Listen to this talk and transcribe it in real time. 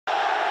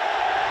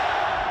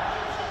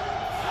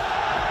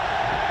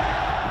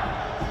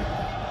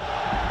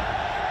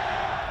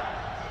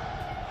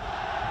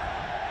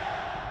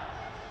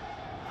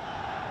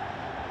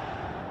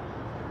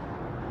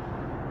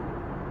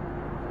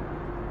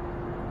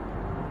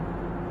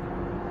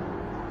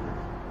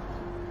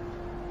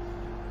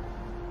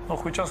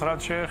ხვიჩას რაც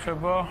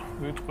შეეხება,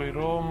 ვიტყვი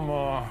რომ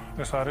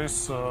ეს არის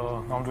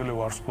ნამდვილი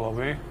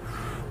ვარსკვლავი,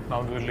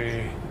 ნამდვილი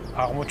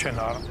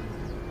აღმოჩენა.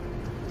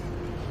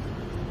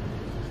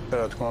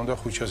 რა თქმა უნდა,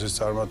 ხვიჩას ეს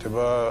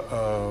წარმატება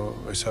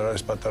ეს არ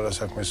არის პატარა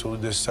საქმე,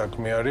 უდიდესი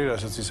საქმე არის,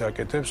 რასაც ის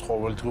აკეთებს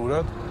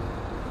ყოველდღურად.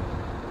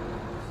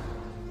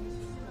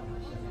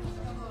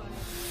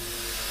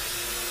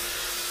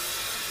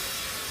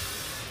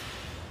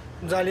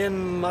 ძალიან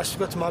ასე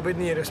ვთქვათ,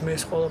 მაბედნიერებს მე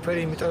ეს ყველაფერი,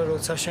 იმიტომ რომ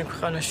როცა შენ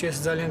ქვეყანაში ეს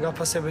ძალიან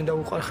გაფასებენ და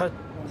უყარხარ,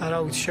 არა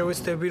ვიცი,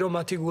 შევეცდები რომ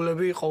მათი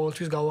გულები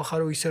ყოველთვის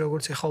გავახარო ისე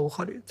როგორც ეხა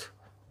უხარიეთ.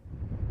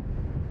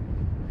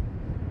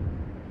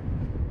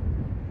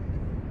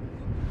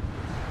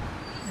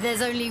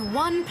 There's only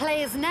one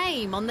player's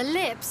name on the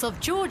lips of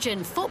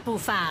Georgian football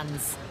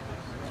fans.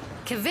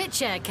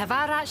 Khvicha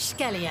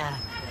Kvaratskhelia.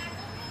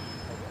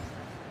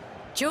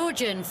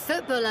 Georgian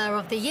Footballer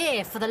of the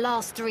Year for the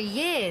last 3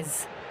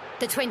 years.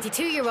 The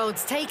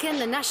 22-year-old's taken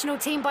the national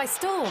team by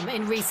storm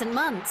in recent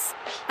months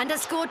and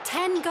has scored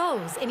 10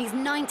 goals in his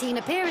 19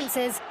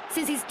 appearances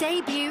since his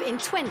debut in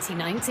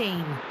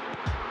 2019.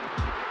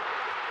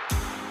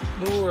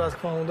 ნუ რა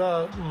თქმა უნდა,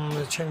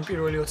 ჩემი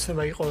პირველი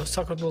ოცნება იყო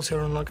საქართველოს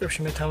ეროვნულ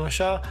ნაკრებში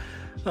მეთამაშა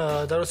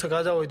და როცა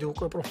გადავედი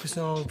უკვე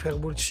პროფესიონალურ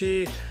ფეხბურთში,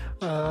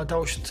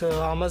 დაუშვით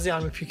ამაზე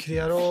არ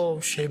მიფიქრია,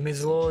 რომ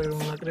შემეძლო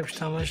ეროვნულ ნაკრებში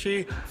თამაში,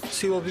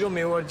 ვცდილობდი რომ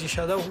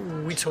მევარჯიშა და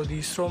ვიცოდი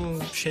ის რომ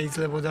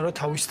შეიძლებოდა რომ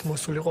თავისით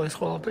მოსულიყო ეს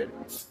ყველაფერი.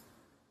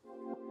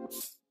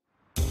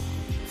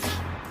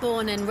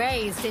 Born and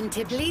raised in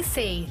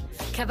Tbilisi,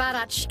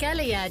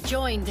 Kvaratskhelia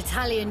joined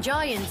Italian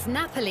giants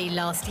Napoli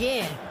last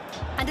year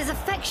and is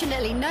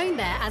affectionately known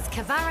there as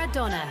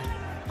Kvaradonna,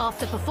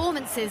 after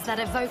performances that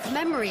evoke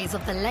memories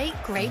of the late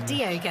great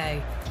Diogo.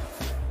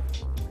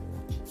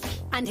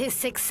 And his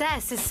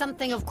success is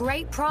something of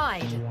great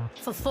pride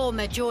for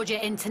former Georgia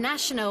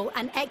international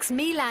and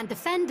ex-Milan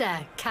defender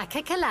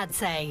Khvicha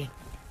Kvaratskhelia.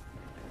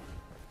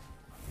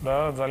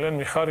 და ძალიან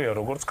მიხარია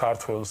როგორც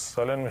ქართველს,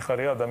 ძალიან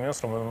მიხარია ადამიანს,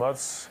 რომელმაც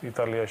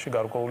იტალიაში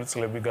გარკვეული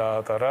წლები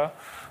გაატარა,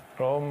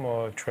 რომ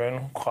ჩვენ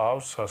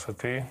გვყავს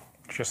ასეთი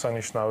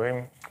შესანიშნავი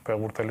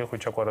ფეხბურთელი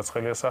ხვიჩა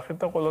კვარაცხელიას სახით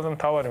და ყველაზე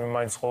მთავარი მე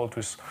მაინც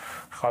ყოველთვის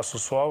ხას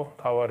უსვავ,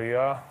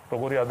 მთავარია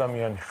როგორი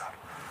ადამიანი ხარ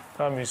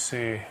და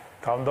მისი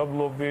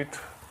თავმდაბლობით,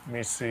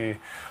 მისი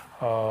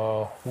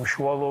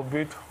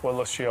უშუალობით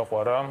ყველას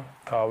შეაყვარა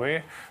თავი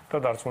და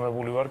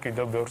დარწმუნებული ვარ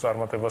კიდევ ბევრ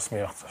წარმატებას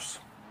მიაღწევს.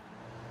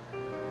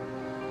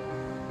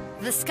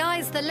 The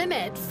sky's the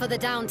limit for the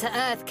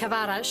down-to-earth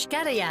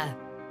Kvaratskhelia,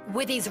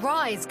 with his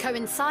rise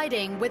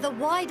coinciding with a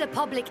wider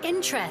public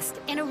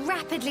interest in a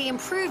rapidly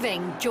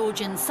improving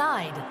Georgian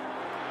side,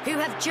 who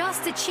have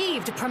just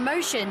achieved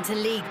promotion to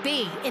League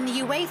B in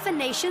the UEFA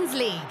Nations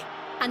League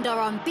and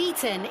are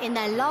unbeaten in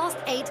their last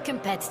 8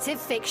 competitive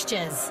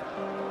fixtures.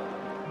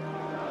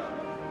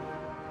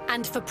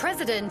 And for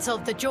president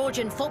of the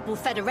Georgian Football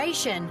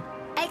Federation,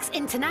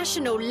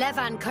 ex-international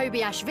Levan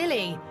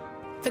Kobiashvili,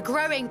 the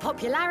growing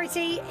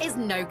popularity is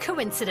no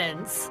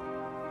coincidence.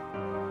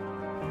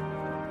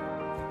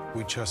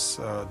 ხვიჩას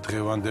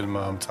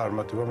დღევანდელმა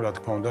წარმატებამ რა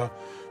თქმა უნდა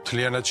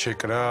მთლიანად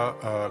შეკრა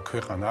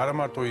ქვეყანა. არა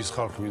მარტო ის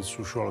ხალხი, ვინც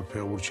უშუალოდ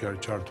ფეხბურთში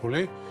არის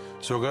ჩართული,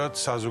 ზოგადად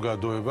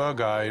საზოგადოება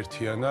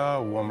გააერთიანა,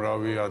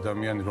 უამრავი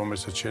ადამიანი,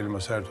 რომელსაც შეიძლება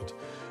საერთოდ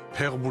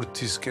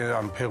ფეხბურთისკენ,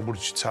 ან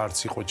ფეხბურთშიც არც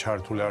იყო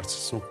ჩართული, არც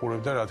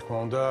უყურებდა, რა თქმა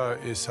უნდა,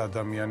 ეს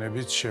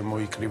ადამიანებიც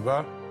შემოიკრიბა.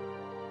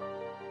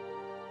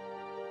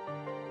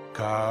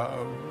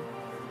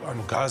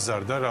 ანუ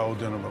გაზარდა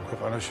რაოდენობა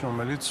ქვეყანაში,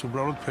 რომელიც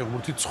უბრალოდ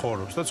ფეხბურთით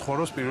ცხოვრობს და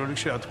ცხოვრობს პირველ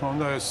რიგში, რა თქმა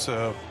უნდა, ეს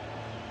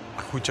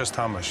ხვიჩას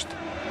თამაშით.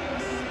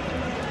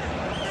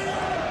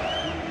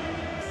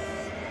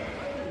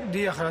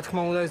 დიახ, რა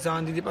თქმა უნდა, ეს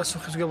ძალიან დიდი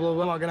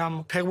პასუხისმგებლობა, მაგრამ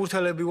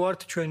ფეხბურთელები ვართ,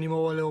 ჩვენი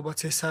მოვალეობაც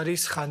ეს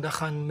არის,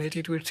 ხანდახან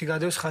მეტი ტვირთი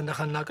გადევს,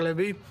 ხანდახან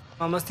ნაკლები.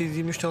 ამას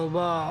დიდი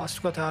მნიშვნელობა, ასე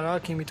ვთქვათ, არ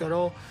აქვს, იმიტომ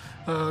რომ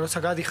როცა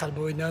გადიხარ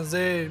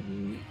მოედანზე,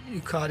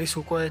 იქ არის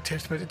უკვე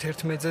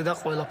 11-11-ზე და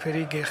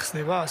ყველაფერი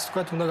გეხსნება, ასე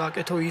ვთქვათ, უნდა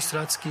გაკეთო ის,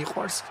 რაც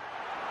გიყვარს.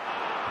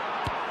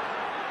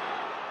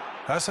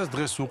 რასაც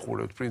დღეს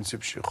უყურებთ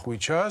პრინციპში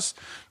ხვიჩას,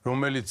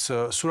 რომელიც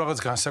სულ რაღაც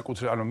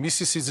განსაკუთრებული, ანუ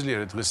მისი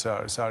სიძლიერე დღეს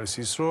არის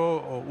ის,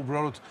 რომ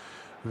უბრალოდ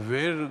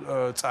ვერ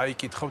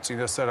წაიკითხავ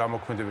წინასწარ რა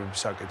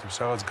მოქმედებებს აკეთებს.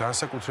 რაღაც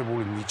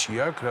განსაკუთრებული ნიჭი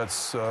აქვს, რაც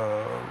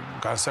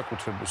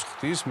განსაკუთრებულს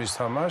ხდის მის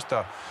თამაშს და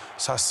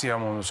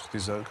სასიამოვნოს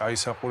ხდის და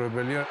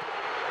გაისაყურებელია.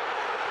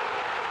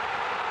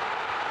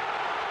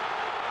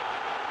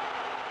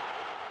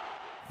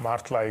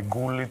 მართლა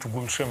გულით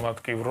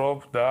გულშემატკივრობ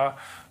და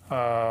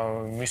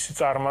მისი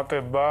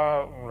წარმატება,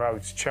 რა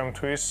ვიცი,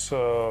 ჩემთვის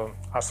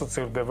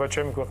ასოცირდება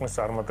ჩემი ქვეყნის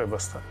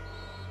წარმატებასთან.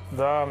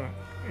 და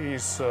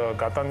ის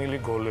გატანილი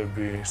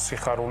გოლები,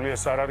 სიხარული,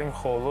 ეს არ არის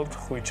მხოლოდ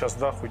ხვიჩას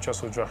და ხვიჩას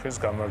ოჯახის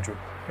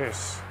გამარჯვება. ეს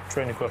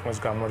ჩვენი ქვეყნის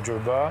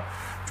გამარჯვება,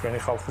 ჩვენი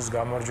ხალხის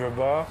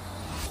გამარჯვება.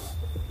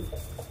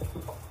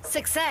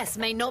 Success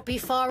may not be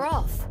far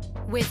off,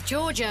 with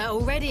Georgia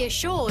already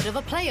assured of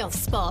a playoff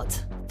spot,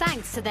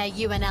 thanks to their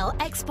UNL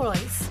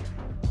exploits.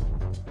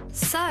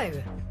 So,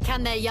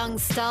 can their young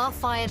star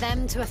fire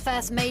them to a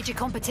first major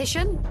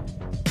competition?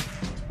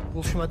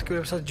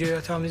 გულშემატკივრებსაც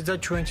ჯერათ ამის და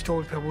ჩვენ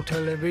თითოეული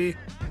ფეხბურთელები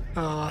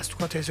ასე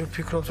ვთქვათ, ესე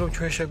ვფიქრობთ, რომ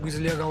ჩვენ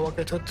შეგვიძლია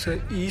გავაკეთოთ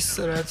ის,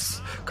 რაც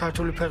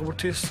ქართული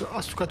ფეხბურთის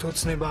ასე ვთქვათ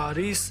ოცნება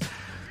არის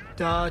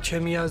და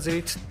ჩემი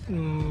აზრით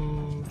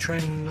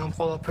ჩვენ ამ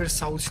ყველაფერს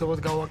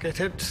აუცილებლად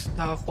გავაკეთებთ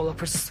და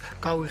ყველაფერს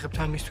გავიღებთ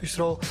ამისთვის,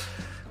 რომ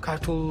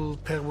ქართულ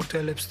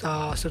ფეხბურთელებს და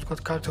ასე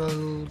ვთქვათ, ქართულ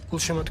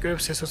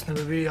გულშემატკივრებს ეს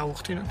ოცნებები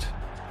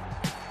აუხტინოთ.